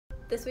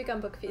This week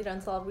on Bookfeed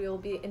Unsolved, we will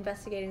be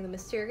investigating the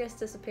mysterious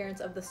disappearance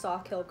of the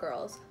Sawkill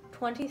Girls,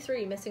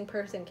 23 missing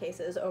person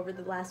cases over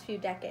the last few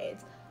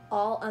decades,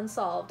 all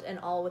unsolved and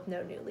all with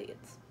no new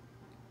leads.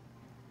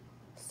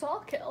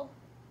 Sawkill?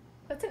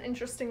 That's an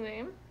interesting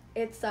name.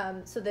 It's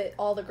so that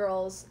all the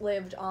girls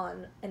lived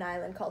on an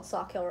island called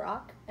Sawkill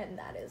Rock, and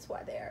that is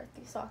why they are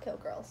the Sawkill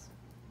Girls.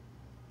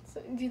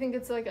 So, do you think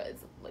it's like a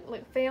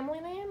family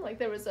name? Like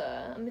there was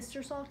a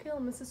Mr. Sawkill,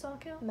 Mrs.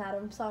 Sawkill?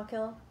 Madam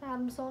Sawkill.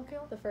 Madam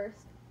Sawkill? The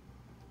first.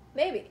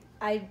 Maybe.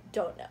 I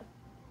don't know.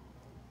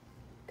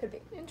 Could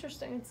be.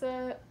 Interesting. It's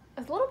a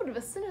little bit of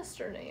a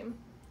sinister name.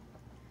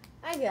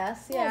 I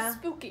guess, yeah. A little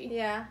spooky.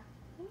 Yeah.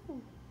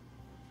 Ooh.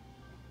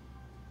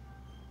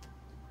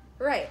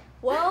 Right.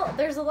 Well,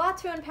 there's a lot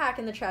to unpack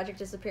in the tragic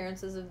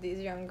disappearances of these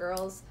young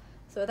girls,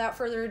 so without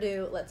further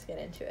ado, let's get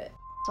into it.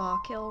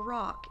 Sawkill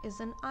Rock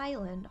is an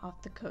island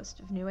off the coast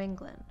of New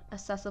England,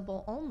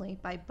 accessible only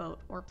by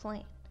boat or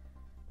plane.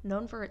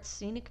 Known for its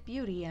scenic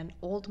beauty and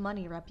old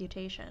money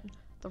reputation,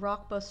 the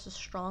rock boasts a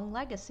strong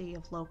legacy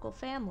of local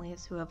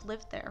families who have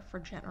lived there for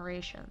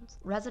generations.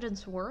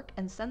 Residents work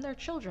and send their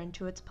children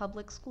to its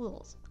public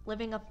schools,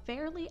 living a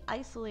fairly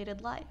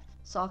isolated life.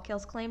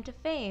 Sawkill's claim to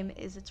fame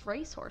is its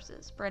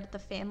racehorses, bred at the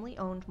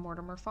family-owned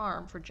Mortimer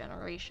Farm for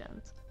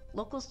generations.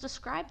 Locals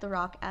describe the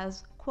rock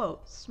as,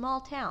 quote,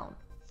 small town,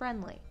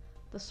 friendly,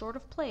 the sort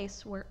of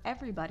place where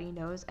everybody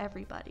knows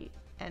everybody,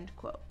 end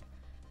quote.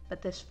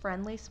 But this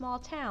friendly small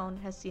town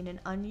has seen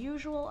an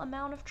unusual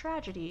amount of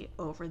tragedy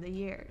over the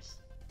years.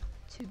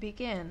 To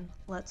begin,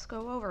 let's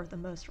go over the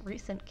most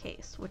recent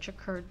case, which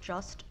occurred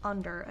just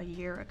under a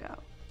year ago,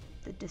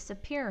 the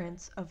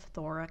disappearance of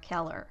Thora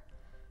Keller.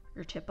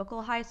 Your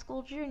typical high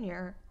school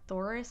junior,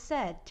 Thora is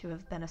said to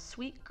have been a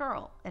sweet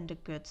girl and a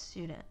good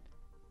student.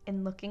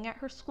 In looking at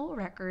her school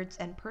records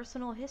and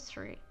personal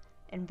history,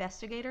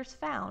 investigators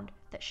found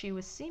that she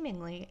was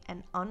seemingly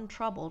an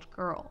untroubled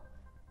girl.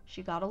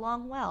 She got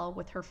along well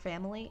with her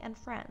family and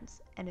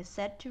friends, and is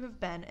said to have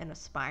been an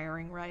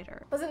aspiring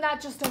writer. Wasn't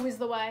that just always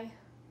the way?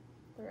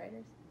 The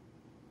writers.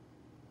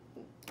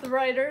 The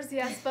writers,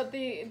 yes, but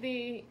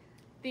the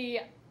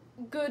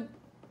good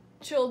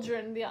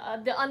children,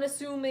 the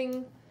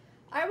unassuming.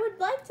 I would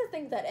like to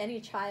think that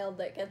any child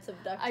that gets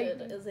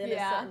abducted is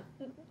innocent.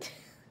 Yeah.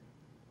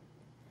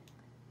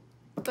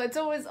 But it's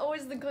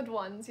always the good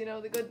ones, you know,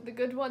 the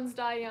good ones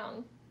die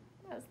young,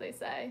 as they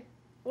say.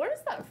 Where is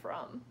that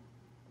from?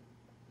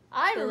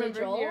 I Billy remember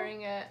Joel?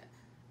 hearing it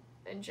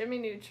in Jimmy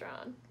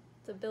Neutron.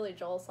 It's a Billy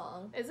Joel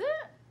song. Is it?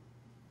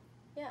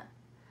 Yeah.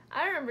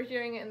 I remember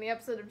hearing it in the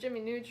episode of Jimmy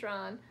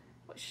Neutron.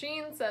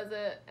 Sheen says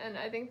it, and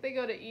I think they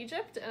go to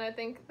Egypt, and I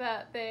think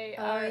that they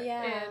are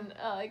in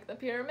like the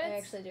pyramids. I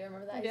actually do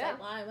remember that. He's like,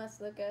 well, I must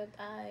look good.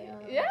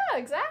 Yeah,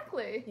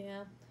 exactly.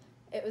 Yeah.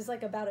 It was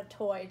like about a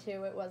toy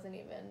too. It wasn't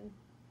even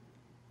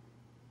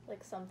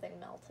like something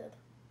melted.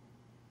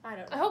 I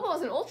don't know. I hope it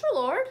wasn't Ultra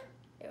Lord.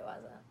 It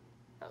wasn't.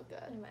 Oh, good.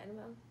 It might have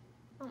been.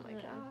 Oh my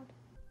god.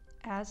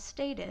 As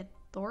stated,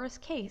 Thora's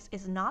case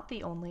is not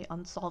the only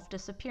unsolved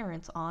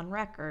disappearance on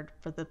record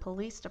for the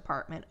police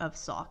department of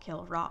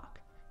Sawkill Rock.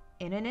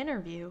 In an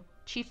interview,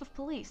 Chief of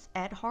Police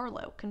Ed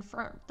Harlow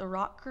confirmed the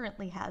Rock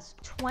currently has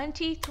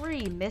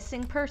 23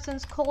 missing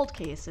persons cold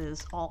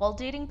cases, all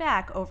dating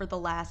back over the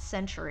last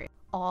century,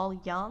 all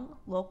young,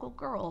 local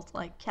girls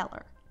like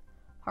Keller.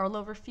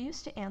 Harlow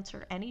refused to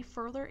answer any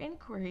further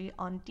inquiry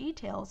on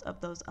details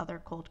of those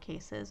other cold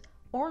cases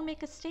or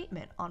make a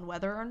statement on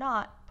whether or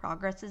not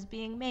progress is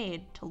being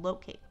made to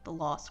locate the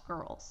lost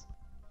girls.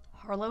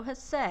 Harlow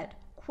has said,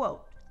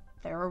 quote,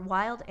 there are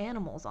wild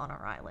animals on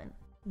our island,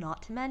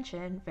 not to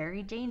mention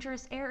very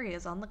dangerous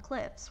areas on the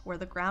cliffs where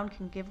the ground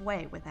can give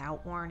way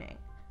without warning.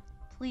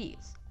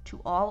 Please, to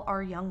all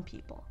our young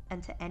people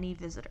and to any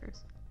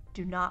visitors,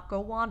 do not go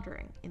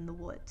wandering in the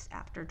woods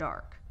after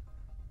dark.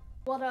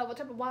 What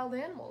type of wild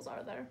animals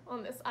are there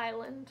on this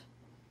island?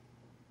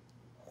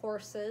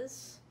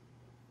 Horses.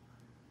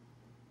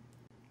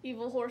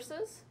 Evil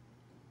horses?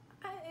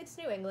 It's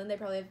New England. They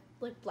probably have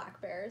like black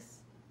bears.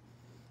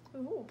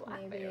 Ooh,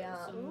 black Maybe,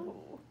 bears.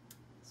 Ooh.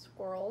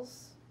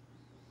 Squirrels.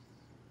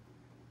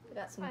 We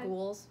got some I-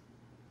 ghouls.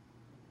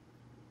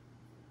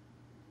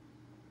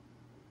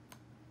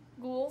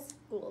 Ghouls?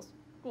 Ghouls.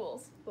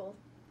 Ghouls. Ghouls.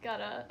 Got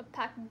a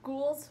pack of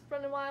ghouls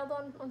running wild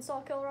on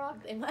Sawkill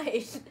Rock? They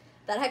might.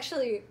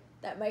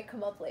 That might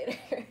come up later.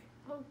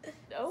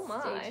 Oh my.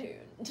 Stay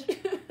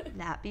tuned.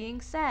 That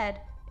being said,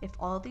 if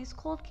all these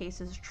cold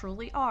cases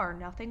truly are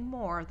nothing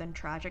more than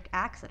tragic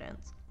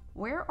accidents,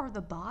 where are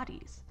the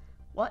bodies?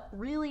 What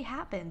really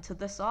happened to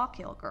the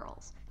Sawkill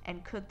Girls,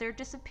 and could their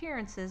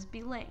disappearances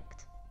be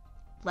linked?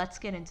 Let's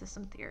get into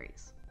some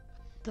theories.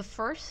 The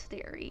first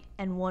theory,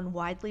 and one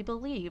widely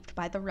believed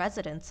by the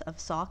residents of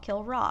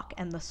Sawkill Rock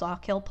and the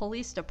Sawkill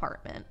Police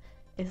Department,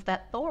 is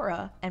that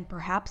Thora, and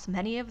perhaps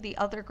many of the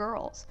other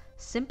girls,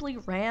 simply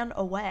ran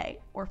away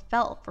or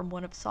fell from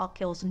one of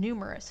Sawkill's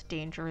numerous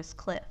dangerous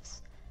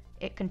cliffs.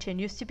 It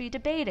continues to be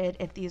debated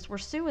if these were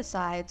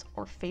suicides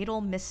or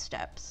fatal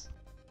missteps.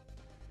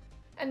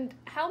 And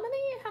how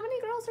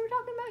many girls are we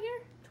talking about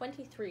here?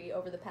 23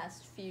 over the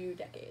past few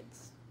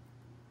decades.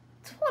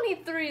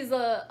 23 is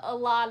a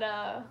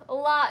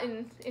lot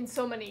in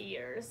so many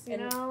years, you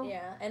know?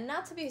 Yeah, and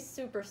not to be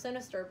super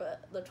sinister,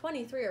 but the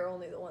 23 are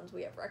only the ones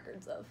we have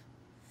records of.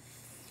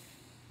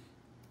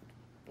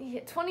 Yeah,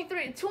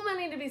 23, too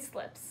many to be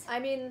slips. I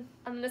mean...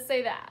 I'm gonna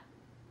say that.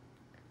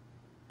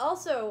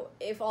 Also,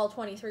 if all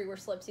 23 were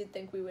slips, you'd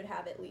think we would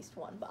have at least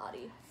one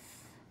body.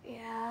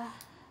 Yeah.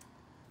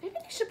 Maybe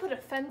they should put a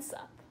fence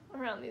up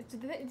around these.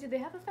 Do they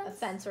have a fence? A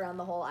fence around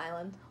the whole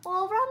island.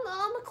 Well,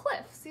 on the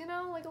cliffs, you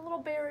know, like a little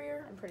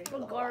barrier. I'm pretty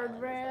sure a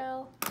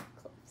guardrail.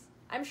 Cliffs.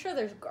 I'm sure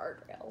there's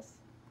guardrails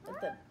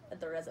at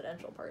the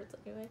residential parts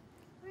anyway.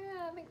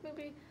 Yeah, I think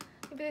maybe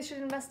they should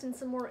invest in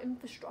some more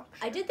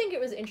infrastructure. I did think it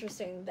was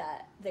interesting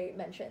that they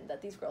mentioned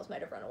that these girls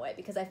might have run away,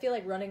 because I feel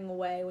like running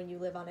away when you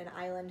live on an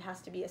island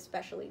has to be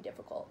especially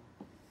difficult.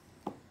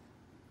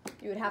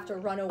 You would have to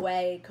run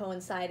away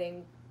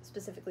coinciding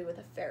specifically with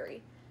a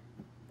ferry.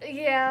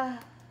 Yeah.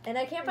 And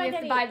I can't find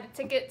any... You have to buy the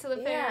ticket to the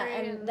ferry.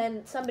 Yeah, and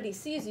then somebody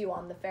sees you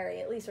on the ferry,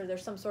 at least, or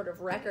there's some sort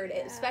of record,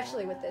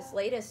 especially with this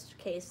latest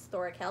case,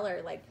 Thora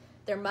Keller, like,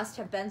 there must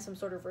have been some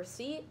sort of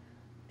receipt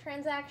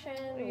transaction.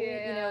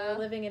 Yeah. We're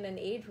living in an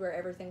age where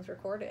everything's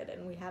recorded,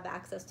 and we have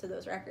access to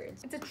those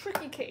records. It's a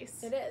tricky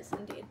case. It is,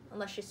 indeed.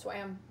 Unless she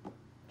swam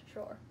to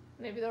shore.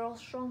 Maybe they're all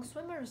strong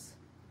swimmers.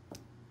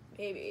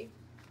 Maybe.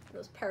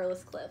 Those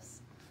perilous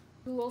cliffs.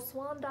 A little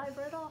swan dive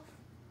right off.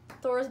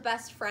 Thora's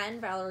best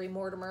friend, Valerie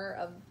Mortimer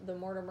of the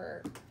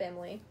Mortimer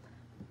family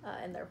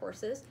and their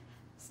horses,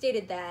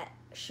 stated that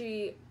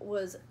she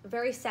was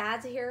very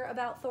sad to hear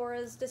about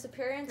Thora's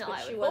disappearance,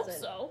 but she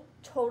wasn't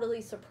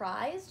totally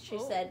surprised. She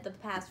said the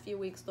past few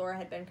weeks Thora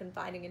had been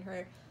confiding in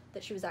her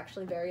that she was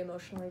actually very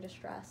emotionally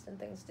distressed and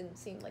things didn't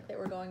seem like they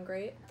were going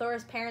great.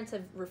 Thora's parents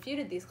have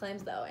refuted these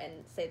claims, though, and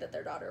say that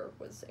their daughter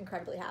was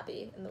incredibly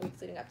happy in the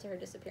weeks leading up to her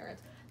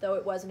disappearance, though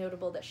it was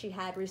notable that she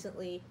had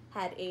recently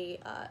had a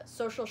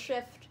social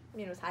shift. I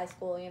mean, it was high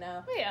school, you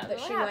know. Yeah, that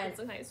she went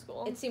in high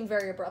school. It seemed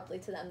very abruptly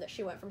to them that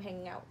she went from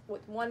hanging out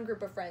with one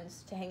group of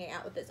friends to hanging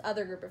out with this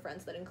other group of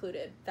friends that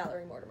included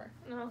Valerie Mortimer.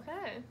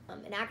 Okay.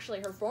 And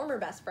actually, her former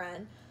best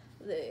friend,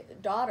 the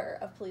daughter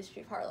of Police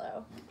Chief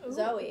Harlow,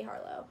 Zoey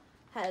Harlow,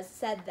 has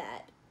said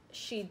that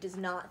she does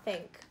not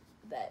think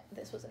that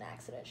this was an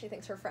accident. She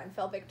thinks her friend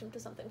fell victim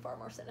to something far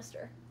more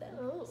sinister than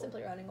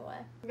simply running away.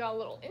 We got a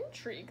little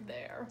intrigue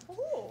there.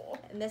 Ooh.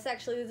 And this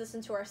actually leads us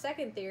into our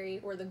second theory,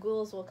 where the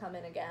ghouls will come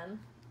in again.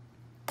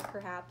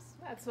 Perhaps.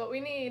 That's what we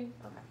need.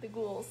 Okay. The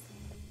ghouls.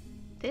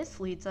 This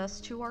leads us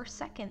to our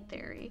second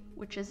theory,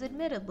 which is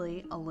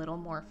admittedly a little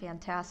more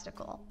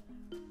fantastical.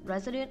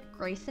 Resident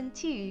Grayson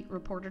T.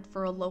 reported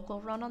for a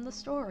local run on the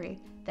story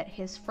that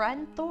his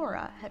friend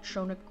Thora had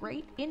shown a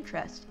great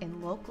interest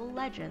in local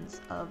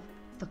legends of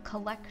the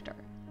Collector,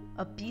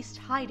 a beast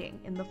hiding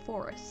in the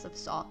forests of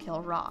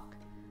Sawkill Rock.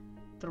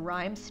 The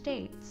rhyme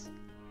states,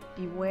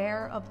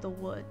 "Beware of the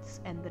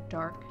woods and the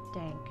dark,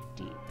 dank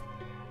deep.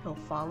 He'll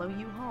follow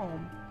you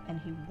home, and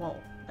he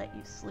won't let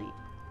you sleep."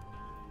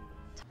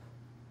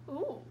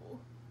 Ooh.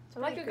 I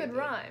like a good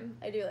rhyme.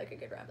 I do like a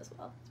good rhyme as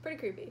well. It's pretty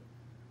creepy.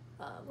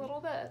 A little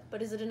bit.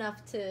 But is it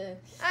enough to...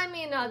 I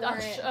mean,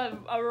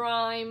 a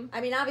rhyme. I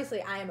mean, obviously,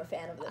 I am a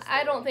fan of this theory.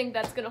 I don't think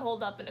that's going to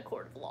hold up in a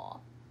court of law.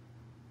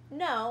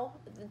 No.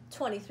 The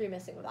 23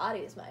 missing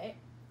bodies might.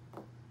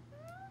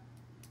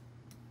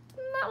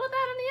 Not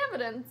without any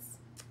evidence.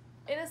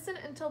 Innocent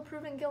until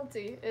proven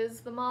guilty is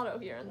the motto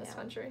here in this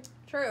country.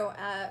 True.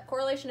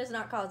 Correlation is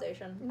not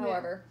causation. Yeah.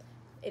 However,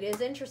 it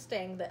is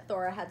interesting that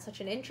Thora had such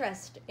an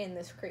interest in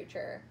this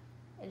creature,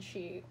 and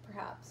she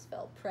perhaps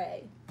fell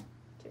prey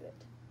to it.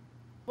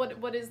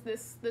 What is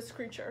this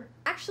creature?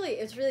 Actually,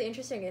 it's really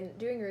interesting. In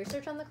doing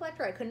research on the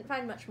Collector, I couldn't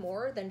find much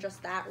more than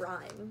just that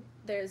rhyme.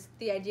 There's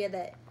the idea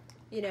that,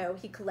 you know,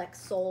 he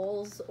collects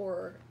souls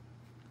or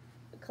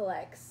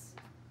collects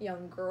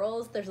young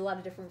girls. There's a lot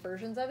of different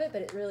versions of it,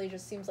 but it really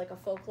just seems like a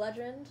folk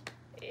legend.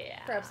 Yeah.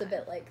 Perhaps a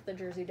bit like the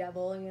Jersey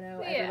Devil, you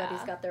know,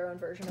 everybody's got their own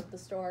version of the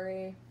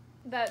story.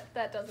 That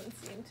doesn't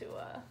seem to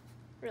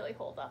really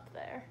hold up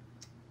there.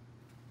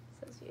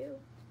 Says you.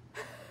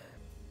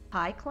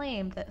 I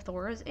claimed that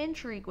Thora's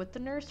intrigue with the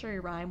nursery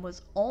rhyme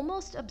was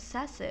almost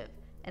obsessive,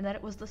 and that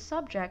it was the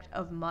subject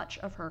of much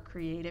of her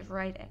creative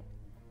writing.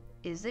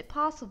 Is it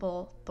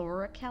possible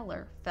Thora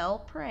Keller fell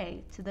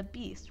prey to the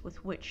beast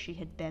with which she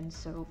had been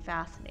so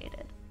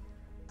fascinated?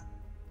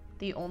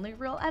 The only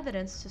real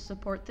evidence to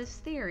support this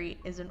theory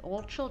is an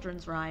old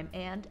children's rhyme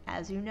and,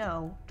 as you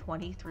know,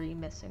 23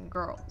 missing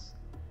girls.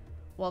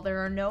 While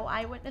there are no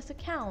eyewitness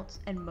accounts,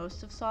 and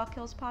most of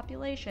Sawkill's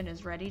population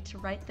is ready to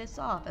write this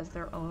off as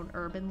their own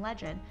urban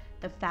legend,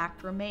 the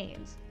fact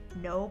remains: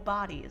 no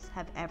bodies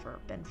have ever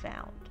been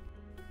found.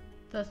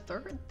 The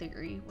third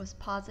theory was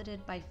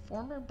posited by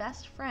former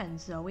best friend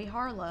Zoey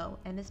Harlow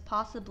and is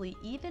possibly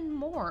even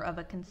more of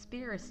a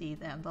conspiracy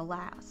than the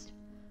last.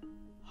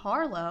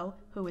 Harlow,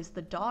 who is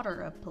the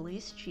daughter of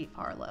Police Chief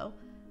Harlow,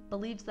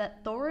 believes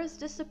that Thora's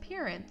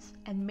disappearance,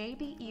 and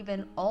maybe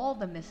even all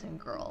the missing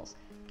girls,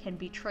 can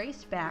be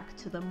traced back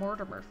to the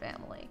Mortimer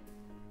family.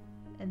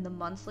 in the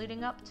months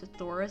leading up to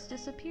Thora's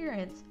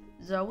disappearance,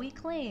 Zoey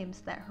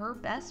claims that her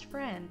best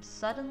friend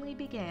suddenly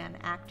began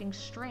acting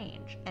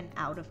strange and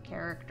out of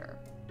character.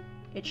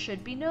 It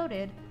should be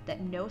noted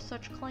that no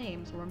such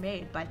claims were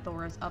made by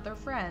Thora's other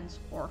friends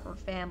or her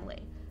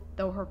family.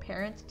 Though her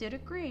parents did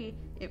agree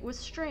it was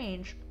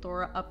strange,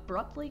 Thora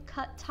abruptly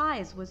cut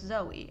ties with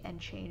Zoey and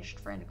changed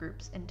friend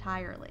groups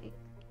entirely.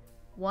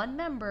 One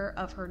member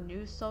of her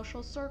new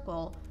social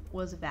circle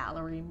was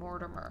Valerie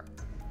Mortimer.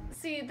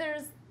 See,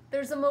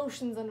 there's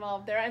emotions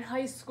involved there, and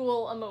high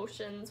school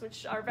emotions,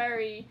 which are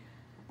very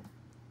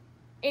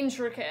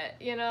intricate,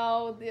 you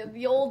know,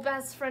 the old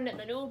best friend and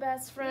the new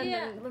best friend,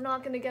 and they're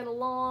not gonna get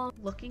along.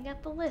 Looking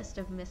at the list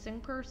of missing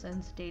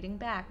persons dating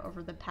back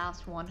over the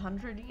past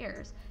 100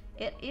 years,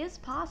 it is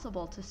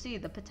possible to see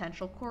the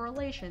potential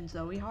correlation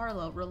Zoey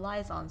Harlow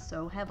relies on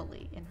so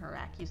heavily in her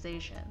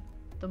accusation.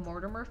 The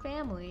Mortimer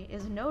family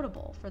is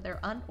notable for their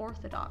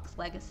unorthodox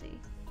legacy.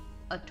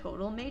 A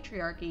total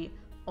matriarchy,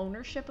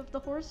 ownership of the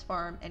horse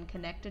farm, and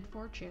connected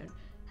fortune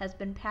has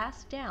been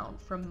passed down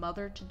from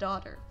mother to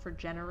daughter for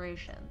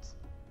generations.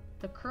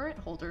 The current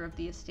holder of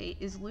the estate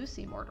is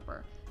Lucy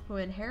Mortimer, who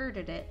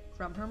inherited it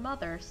from her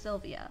mother,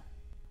 Sylvia.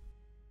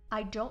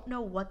 I don't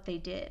know what they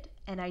did,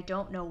 and I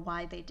don't know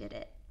why they did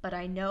it, but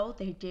I know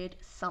they did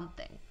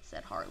something,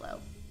 said Harlow.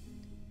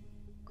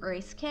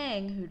 Grace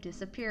Kang, who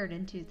disappeared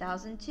in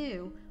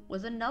 2002,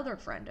 was another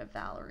friend of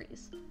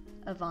Valerie's.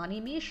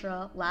 Ivani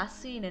Mishra,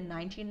 last seen in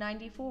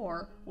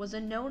 1994, was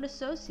a known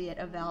associate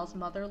of Val's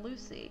mother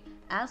Lucy,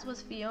 as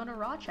was Fiona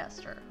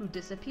Rochester, who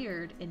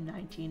disappeared in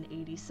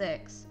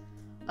 1986.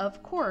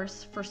 Of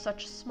course, for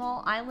such a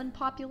small island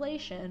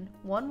population,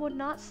 one would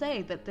not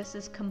say that this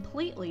is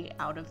completely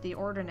out of the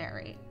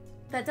ordinary.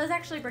 That does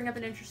actually bring up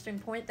an interesting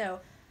point, though.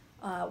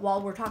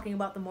 While we're talking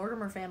about the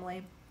Mortimer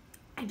family,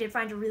 I did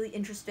find a really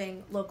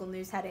interesting local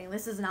news heading.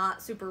 This is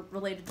not super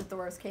related to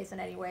Thora's case in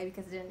any way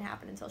because it didn't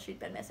happen until she'd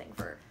been missing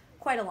for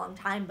quite a long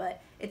time, but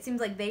it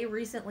seems like they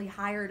recently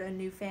hired a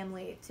new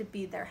family to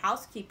be their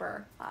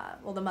housekeeper.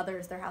 Well, the mother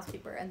is their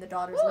housekeeper, and the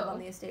daughters live on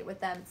the estate with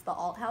them. It's the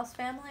Althouse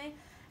family.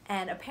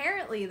 And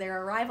apparently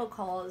their arrival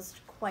caused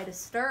quite a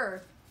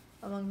stir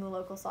among the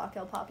local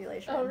Sawkill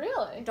population. Oh,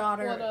 really?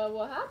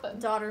 What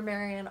happened? Daughter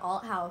Marion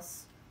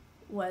Althouse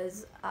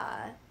was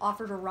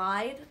offered a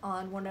ride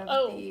on one of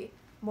the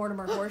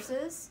Mortimer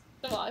horses.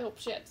 Well, I hope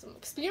she had some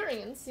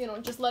experience, you know,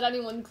 just let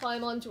anyone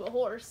climb onto a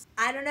horse.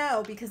 I don't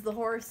know, because the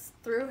horse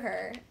threw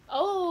her.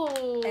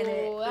 Oh,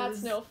 and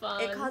that's no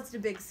fun. It caused a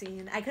big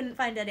scene. I couldn't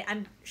find any.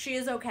 She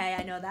is okay,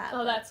 I know that.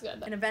 Oh, that's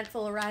good. An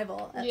eventful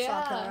arrival at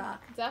Sawkill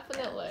Rock.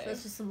 Definitely. Yeah, so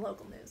it's just some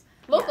local news.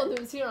 Local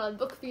news here on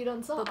Bookfeed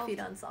Unsolved.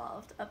 Bookfeed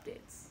Unsolved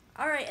updates.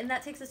 All right, and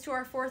that takes us to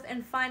our fourth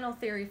and final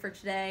theory for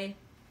today: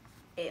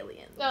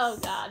 aliens. Oh,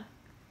 God.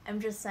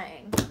 I'm just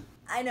saying.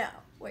 I know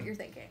what you're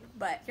thinking,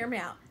 but hear me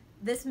out.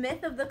 This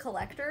myth of the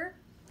collector,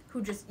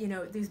 who just, you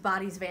know, these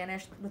bodies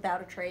vanished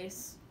without a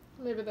trace.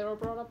 Maybe they were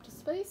brought up to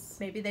space.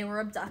 Maybe they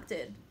were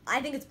abducted.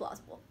 I think it's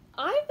plausible.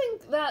 I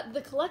think that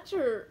the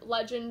collector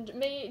legend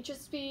may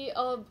just be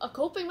a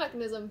coping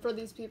mechanism for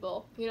these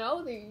people. You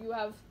know, you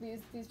have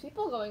these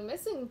people going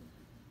missing.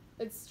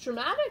 It's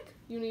traumatic.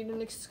 You need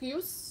an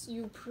excuse.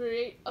 You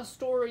create a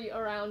story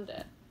around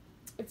it.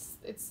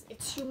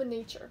 It's human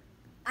nature.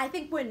 I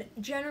think when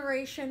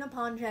generation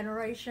upon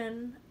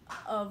generation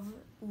of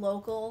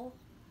local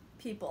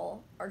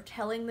people are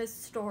telling this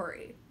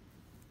story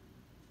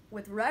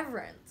with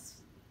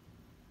reverence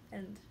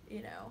and,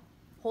 you know,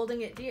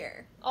 holding it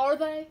dear. Are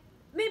they?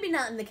 Maybe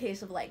not in the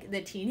case of, like,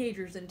 the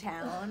teenagers in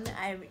town.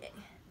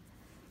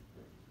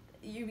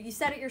 You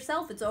said it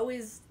yourself, it's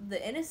always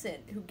the innocent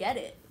who get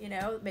it, you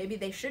know? Maybe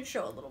they should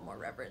show a little more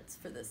reverence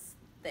for this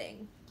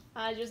thing.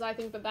 I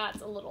think that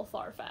that's a little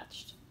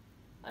far-fetched.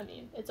 I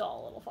mean, it's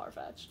all a little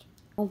far-fetched.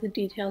 All the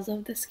details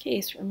of this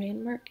case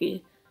remain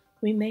murky.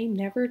 We may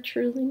never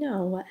truly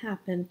know what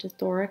happened to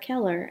Thora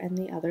Keller and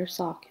the other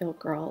Sawkill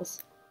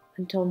girls.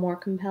 Until more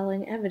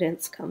compelling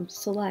evidence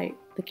comes to light,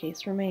 the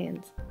case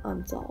remains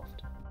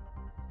unsolved.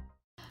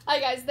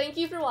 Hi guys, thank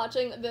you for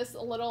watching this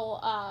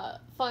little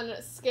fun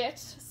skit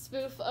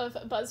spoof of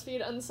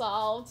Buzzfeed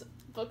Unsolved,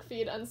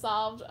 Bookfeed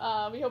Unsolved.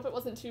 We hope it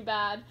wasn't too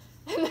bad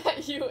and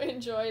that you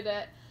enjoyed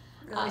it.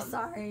 Really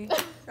sorry,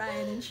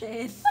 Ryan and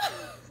Shane.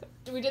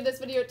 We did this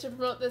video to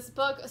promote this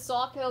book,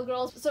 Sawkill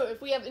Girls. So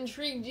if we have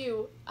intrigued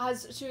you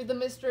as to the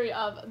mystery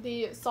of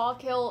the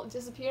Sawkill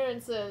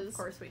disappearances... Of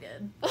course we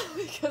did.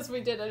 Because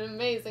we did an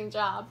amazing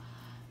job.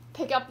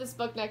 Pick up this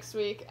book next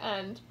week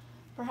and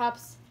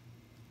perhaps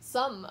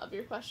some of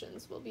your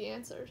questions will be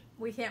answered.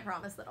 We can't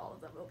promise that all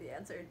of them will be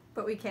answered,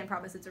 but we can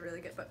promise it's a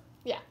really good book.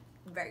 Yeah.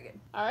 Very good.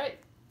 Alright.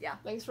 Yeah.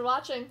 Thanks for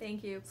watching.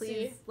 Thank you.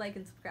 Please like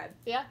and subscribe.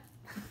 Yeah.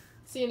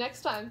 See you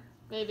next time,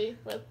 maybe,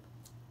 with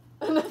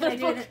another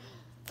book.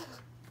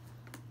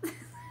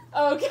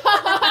 Oh,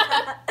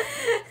 God.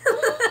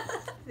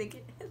 Thank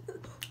you.